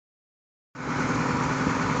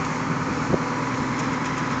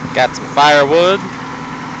Got some firewood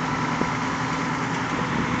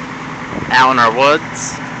out in our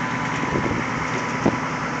woods.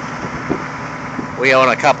 We own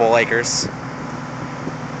a couple acres.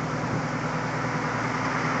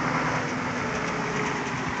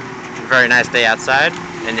 Very nice day outside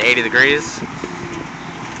in the 80 degrees.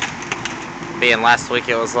 Being last week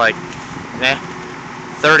it was like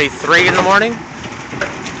 33 in the morning.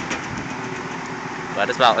 But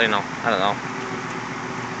it's about, I don't know,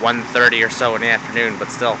 1:30 or so in the afternoon, but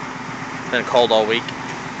still, it's been cold all week.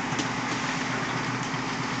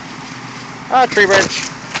 Tree branch.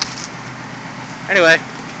 Anyway,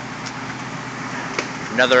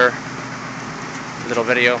 another little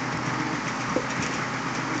video.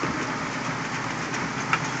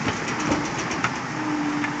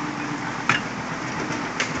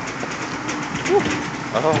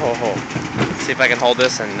 Oh. Let's see if I can hold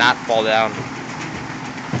this and not fall down.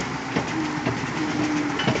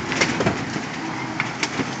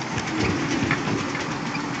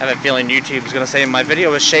 I have a feeling YouTube's gonna say my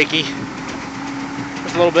video is shaky.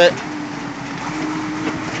 Just a little bit.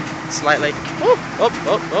 Slightly. Oh.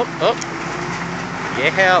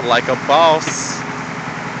 Yeah, like a boss.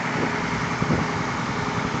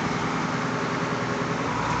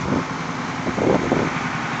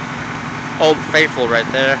 Old Faithful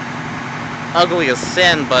right there. Ugly as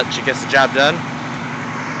sin, but she gets the job done.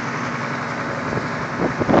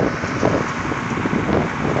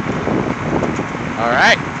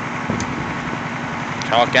 Alright.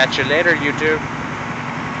 Talk at you later, YouTube.